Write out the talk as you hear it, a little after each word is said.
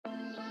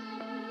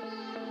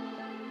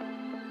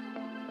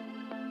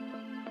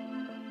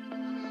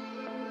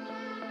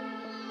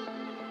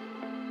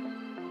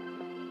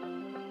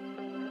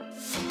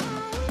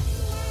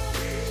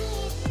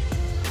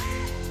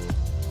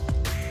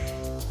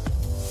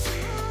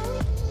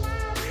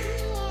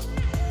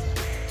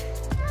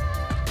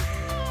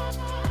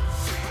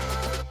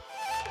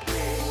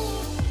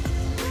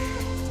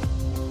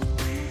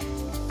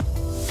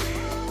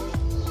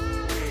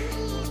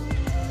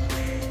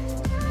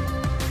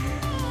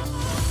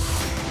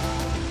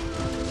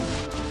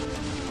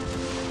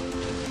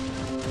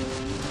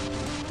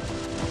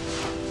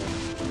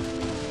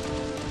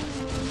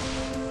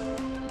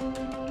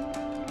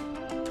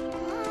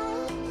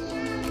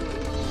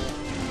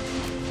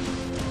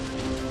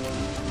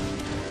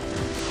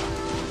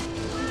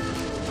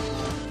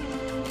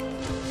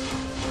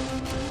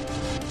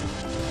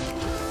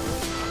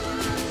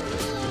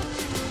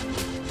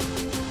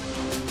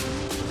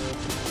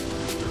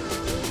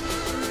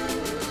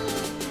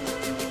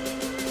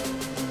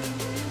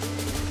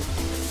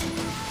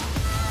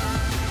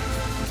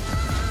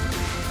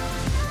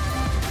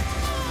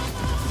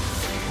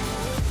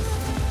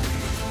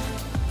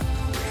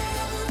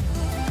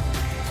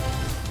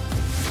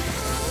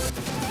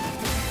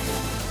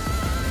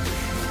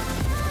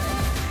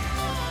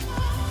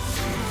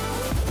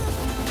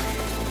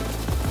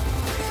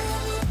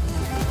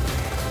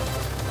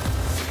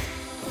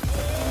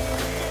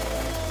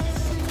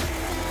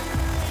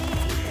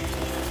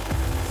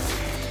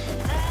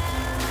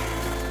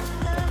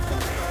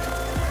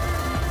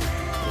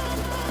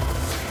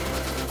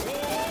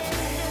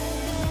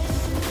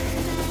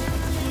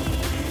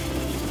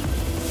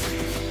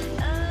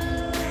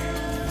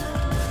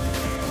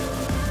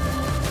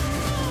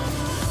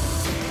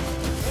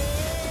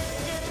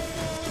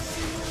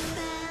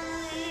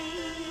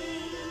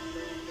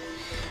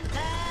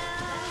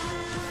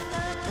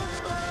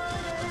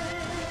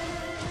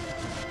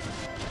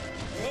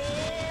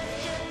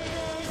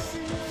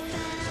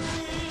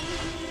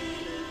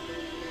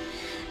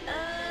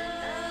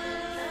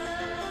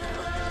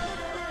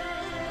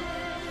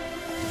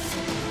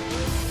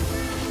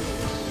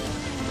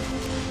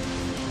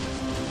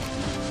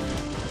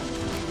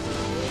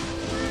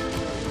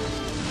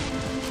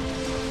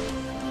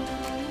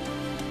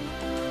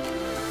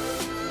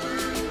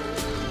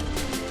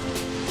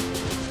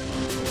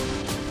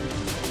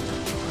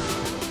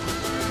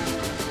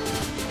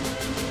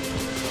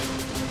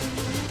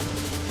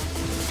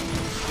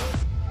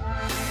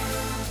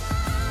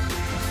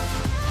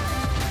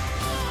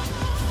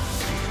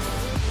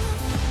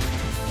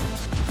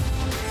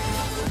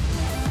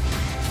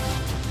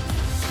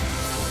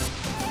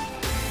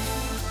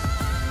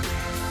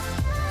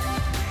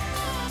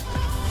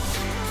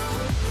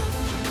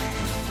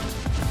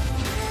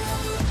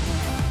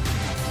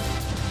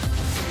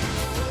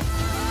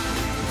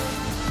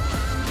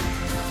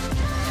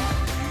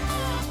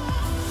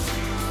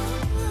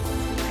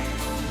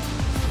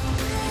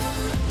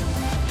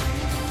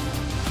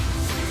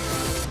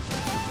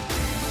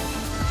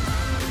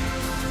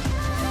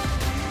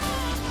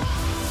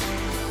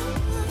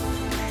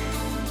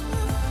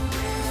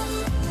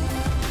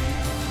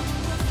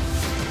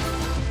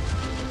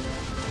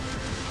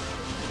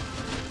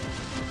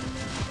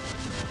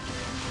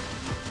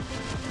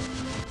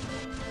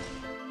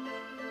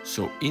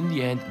So in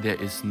the end, there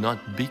is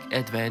not big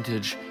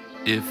advantage.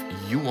 If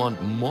you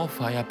want more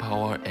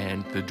firepower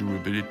and the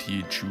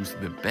durability, choose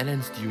the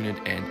balanced unit,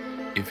 and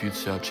if you're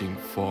searching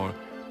for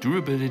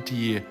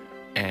durability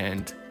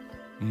and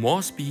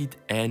more speed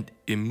and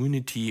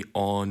immunity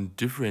on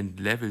different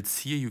levels,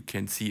 here you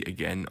can see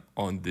again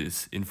on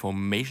this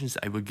informations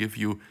I will give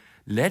you.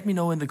 Let me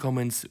know in the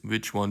comments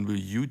which one will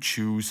you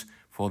choose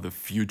for the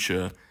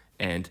future,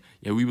 and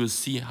yeah, we will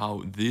see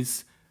how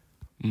this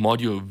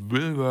module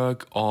will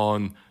work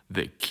on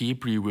the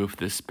Capri with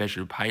the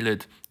special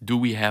pilot. Do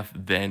we have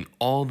then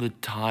all the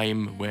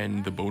time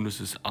when the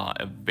bonuses are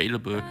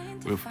available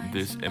with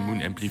this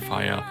immune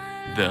amplifier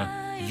the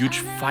huge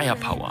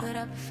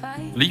firepower?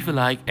 Leave a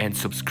like and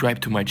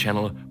subscribe to my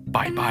channel.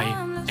 Bye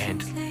bye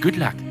and good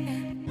luck.